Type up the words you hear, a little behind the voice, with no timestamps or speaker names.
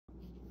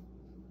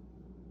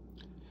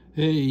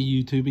Hey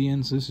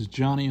YouTubians, this is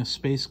Johnny of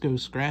Space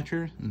Ghost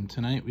Scratcher, and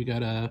tonight we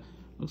got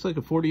looks like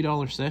a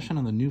 $40 session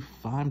on the new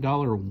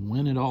 $5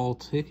 Win It All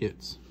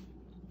tickets.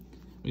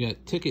 We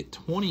got ticket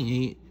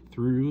 28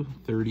 through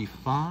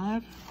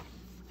 35.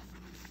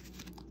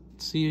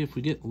 Let's see if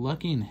we get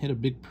lucky and hit a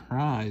big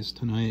prize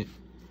tonight.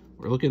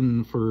 We're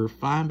looking for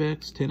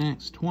 5x,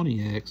 10x,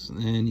 20x,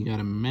 and then you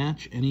gotta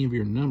match any of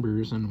your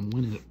numbers and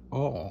win it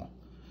all.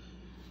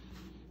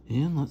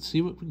 And let's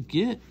see what we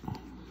get.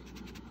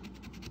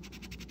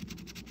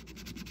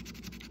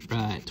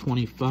 Right,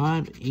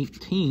 25,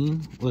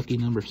 18, lucky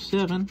number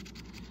 7,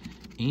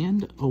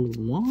 and a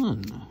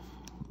 1.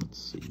 Let's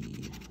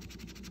see.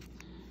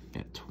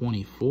 Got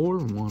 24,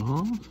 1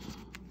 off.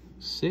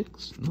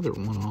 6, another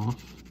 1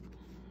 off.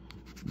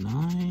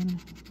 9,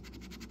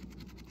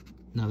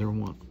 another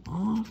 1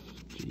 off.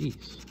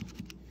 Jeez.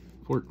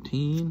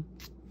 14,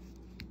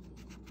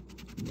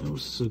 no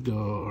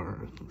cigar.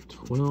 Number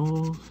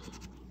 12,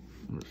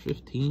 number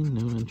 15,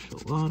 no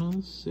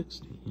enchiladas.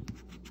 16.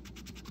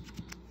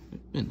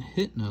 Been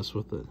hitting us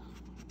with the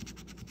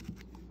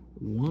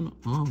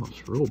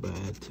 1-offs real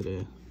bad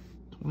today.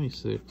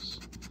 26.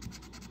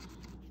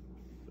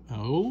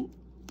 Oh,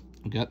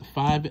 we got the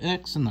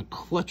 5x in the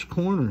clutch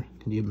corner.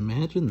 Can you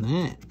imagine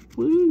that?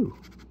 Woo!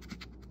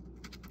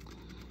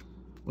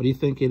 What do you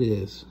think it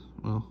is?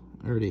 Well,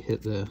 I already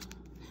hit the...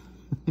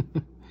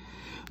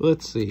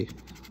 Let's see.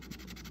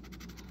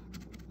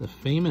 The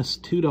famous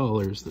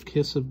 $2, the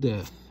Kiss of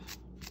Death,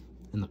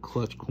 in the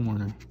clutch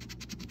corner.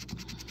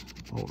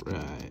 All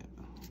right.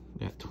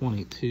 Got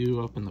 22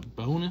 up in the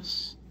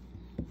bonus.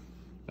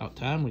 About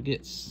time we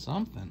get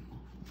something.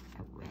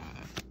 All right.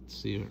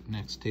 Let's see our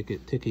next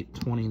ticket. Ticket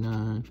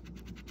 29.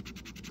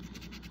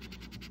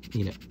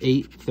 Need an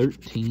 8,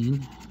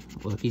 13.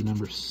 Lucky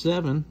number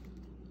 7.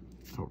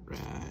 All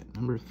right.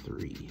 Number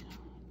 3.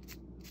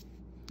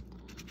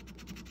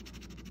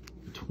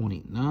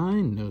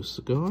 29. No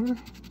cigar.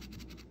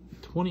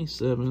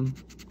 27.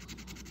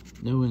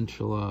 No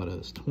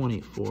enchiladas.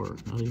 24.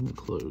 Not even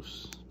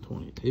close.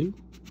 22.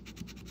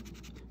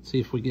 See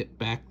if we get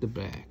back to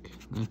back.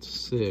 That's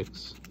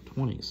 6,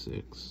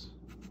 26.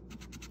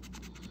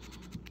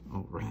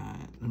 All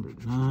right, number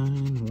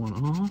 9, 1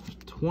 off,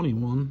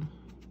 21.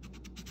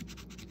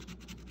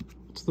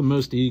 What's the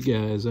most of you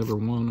guys ever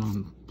won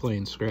on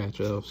playing scratch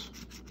offs?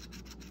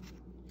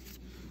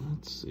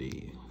 Let's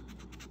see.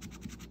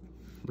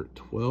 Number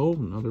 12,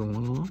 another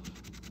 1 off.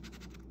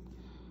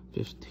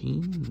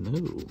 15,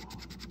 no.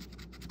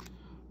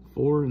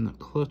 4 in the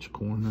clutch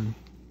corner.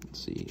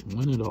 Let's see,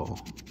 win it all.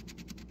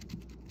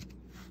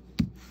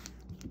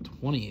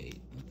 28.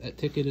 That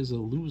ticket is a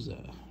loser.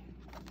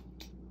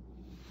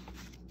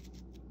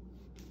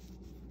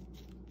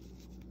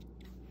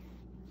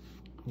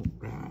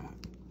 Alright.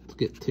 Let's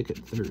get ticket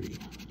 30.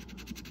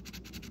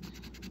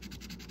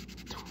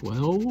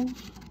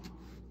 12.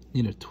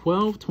 Need a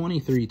 12,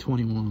 23,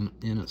 21,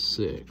 and a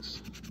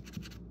 6.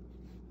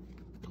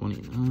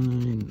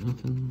 29,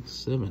 nothing.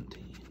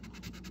 17.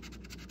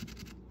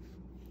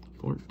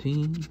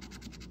 14.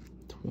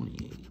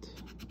 28.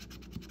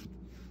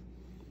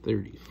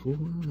 34,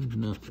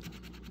 nothing.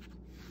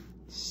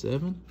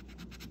 7.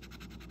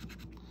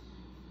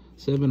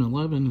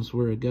 7-Eleven is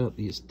where I got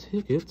these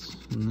tickets,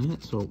 and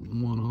that's a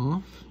 1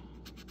 off.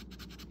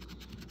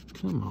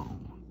 Come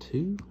on,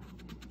 2.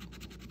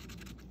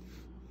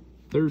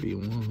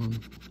 31.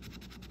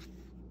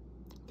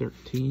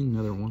 13,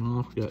 another 1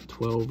 off. Got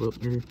 12 up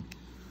there.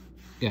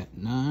 Got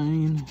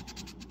 9.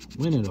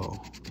 Win it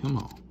all. Come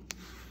on.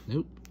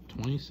 Nope,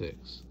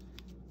 26.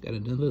 Got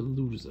another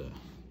loser.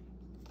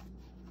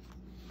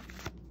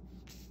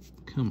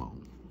 Come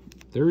on.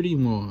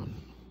 31.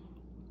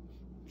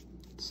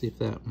 Let's see if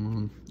that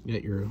one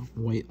got your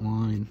white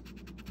line.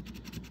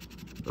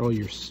 For all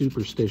your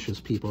superstitious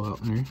people out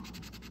there.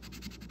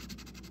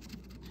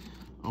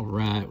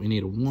 Alright, we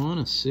need a 1,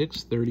 a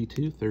 6,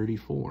 32,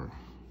 34.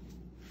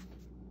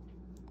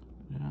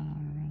 Alright.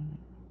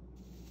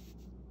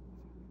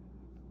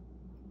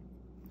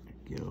 There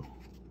we go.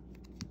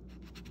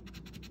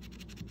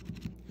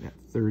 Got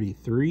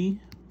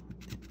 33.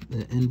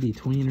 The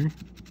in-betweener.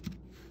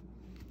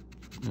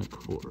 Of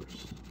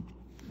course.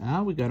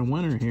 Ah, we got a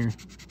winner here.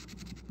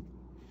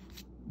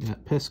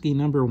 Got pesky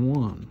number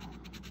 1.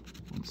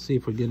 Let's see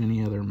if we get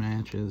any other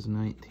matches.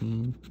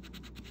 19.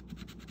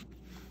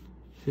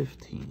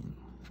 15.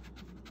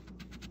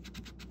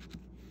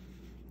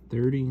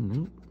 30.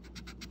 Nope.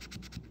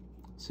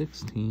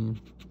 16.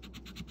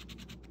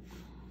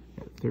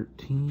 Got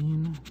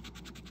 13.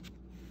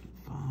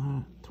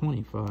 5.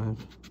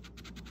 25.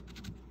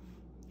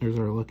 There's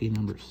our lucky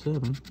number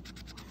 7.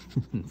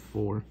 And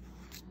 4.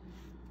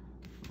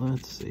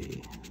 Let's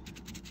see.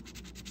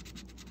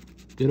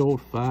 Good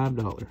old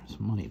 $5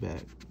 money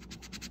back.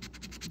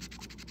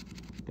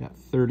 Got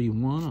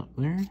 31 up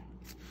there.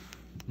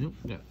 Nope,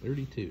 got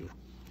 32.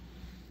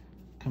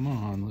 Come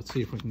on, let's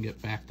see if we can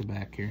get back to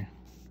back here.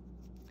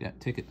 Got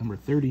ticket number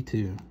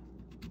 32.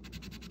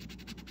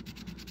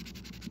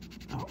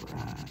 All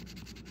right.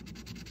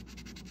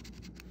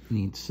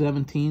 Need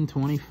 17,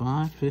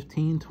 25,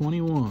 15,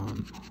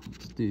 21.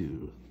 Let's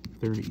do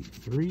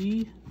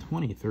 33,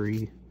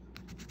 23,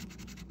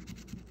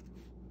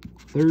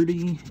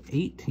 30,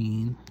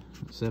 18,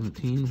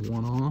 17,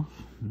 one off.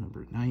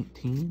 Number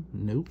 19,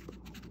 nope.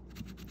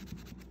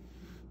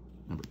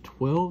 Number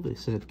 12, they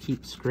said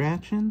keep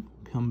scratching,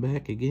 come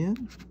back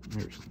again.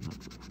 There's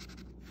number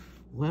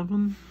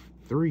 11,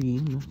 3,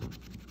 nothing.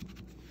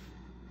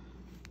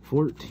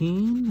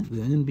 14,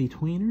 the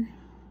in-betweener.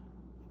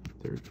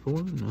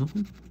 34,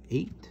 nothing.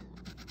 8.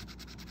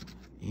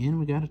 And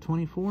we got a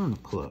 24 in the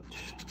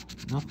clutch.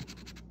 Nothing.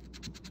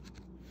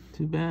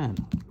 Too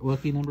bad.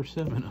 Lucky number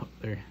 7 up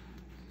there.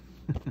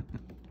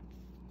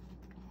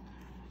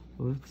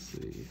 Let's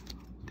see.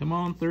 Come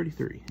on,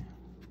 33.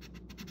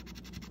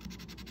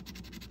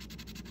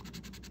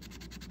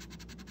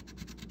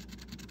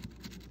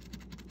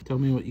 Tell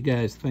me what you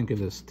guys think of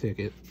this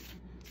ticket.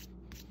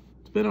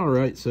 It's been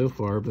alright so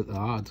far, but the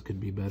odds could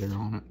be better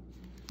on it.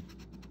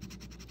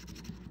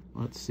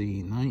 Let's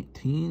see,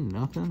 19,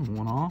 nothing,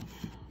 one off.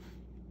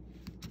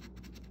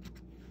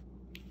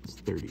 It's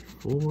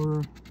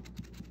 34.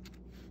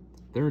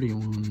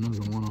 31,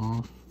 another one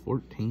off.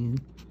 14.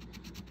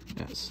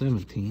 Got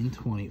 17,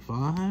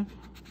 25.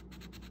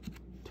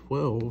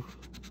 12.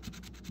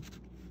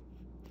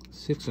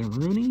 6 and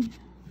Rooney.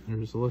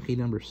 There's lucky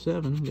number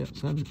 7, got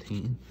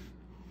 17.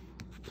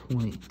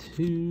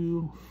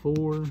 22,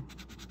 4.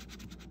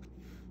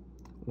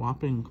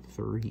 Whopping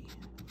 3.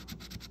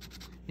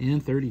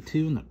 And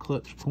 32 in the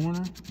clutch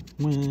corner.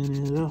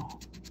 Win it all.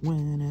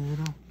 Win it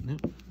all.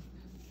 Nope.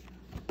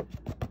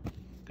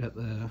 Got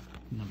the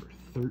number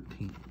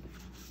 13.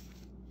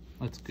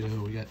 Let's go.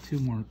 We got 2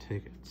 more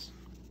tickets.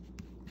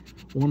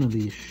 One of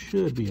these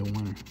should be a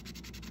winner.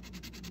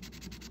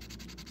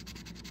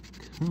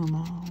 Come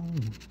on.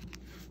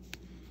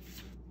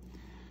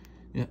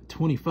 Got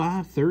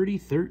 25, 30,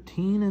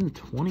 13, and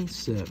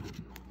 27.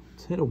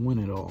 Let's hit a win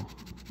it all.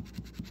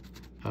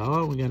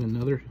 Oh, we got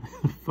another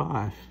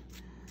 5.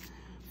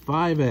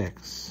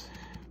 5X.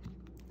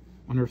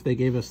 Wonder if they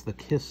gave us the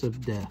kiss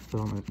of death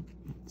on it.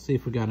 Let's see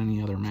if we got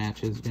any other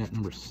matches. Got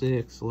number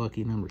 6,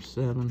 lucky number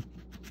 7.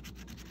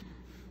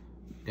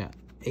 Got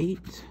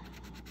 8.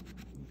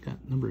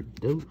 Got number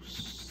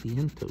Dos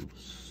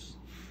Cientos.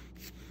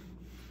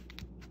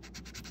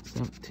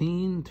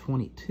 17,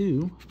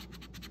 22.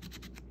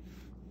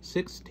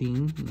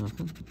 16,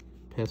 nothing.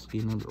 Pesky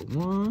number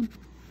 1.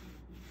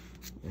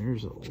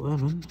 There's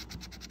 11.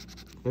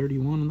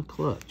 31 in the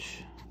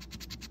clutch.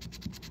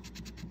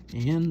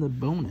 And the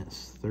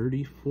bonus,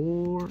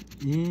 34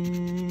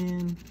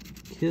 and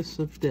kiss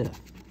of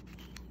death.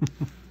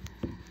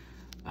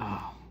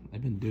 Oh,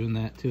 they've been doing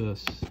that to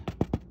us.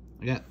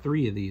 I got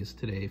 3 of these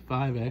today,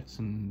 5X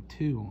and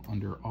 2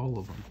 under all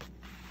of them.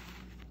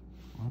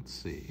 Let's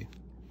see.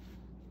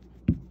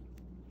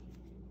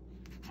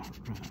 All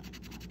right.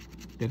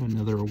 Got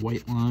another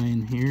white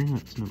line here.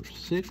 That's number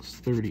 6,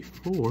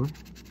 34.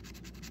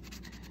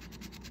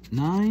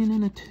 9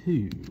 and a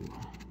 2.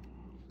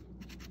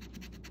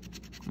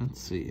 Let's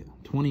see,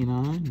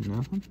 29,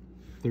 nothing.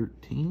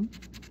 13.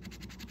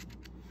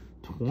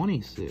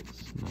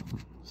 26,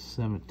 nothing.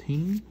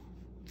 17.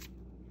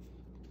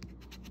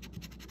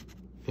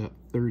 Got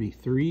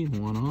 33,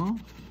 one off.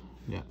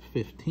 Got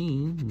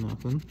 15,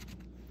 nothing.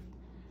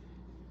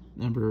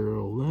 Number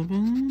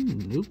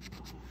 11, nope.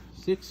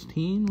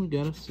 16, we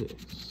got a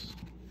 6.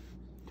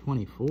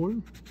 24.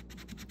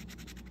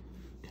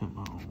 Come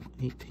on,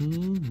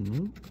 18,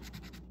 nope.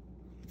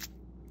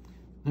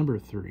 Number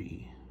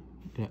 3.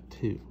 Got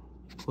 2.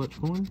 Clutch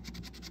corner.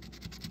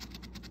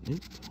 Nope.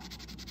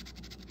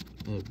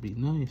 That'd be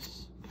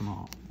nice. Come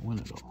on, win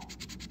it all.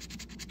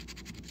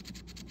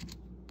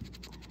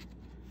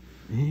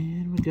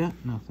 And we got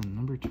nothing.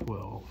 Number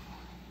 12.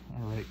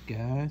 Alright,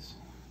 guys.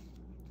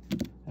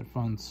 Had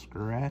fun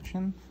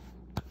scratching.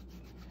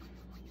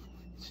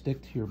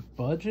 Stick to your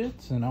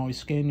budgets and always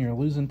scan your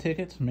losing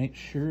tickets. Make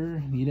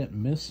sure you didn't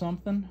miss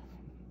something.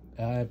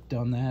 I've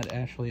done that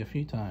actually a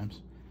few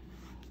times.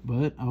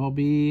 But I'll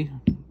be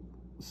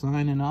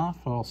signing off.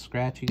 I'll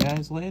scratch you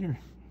guys later.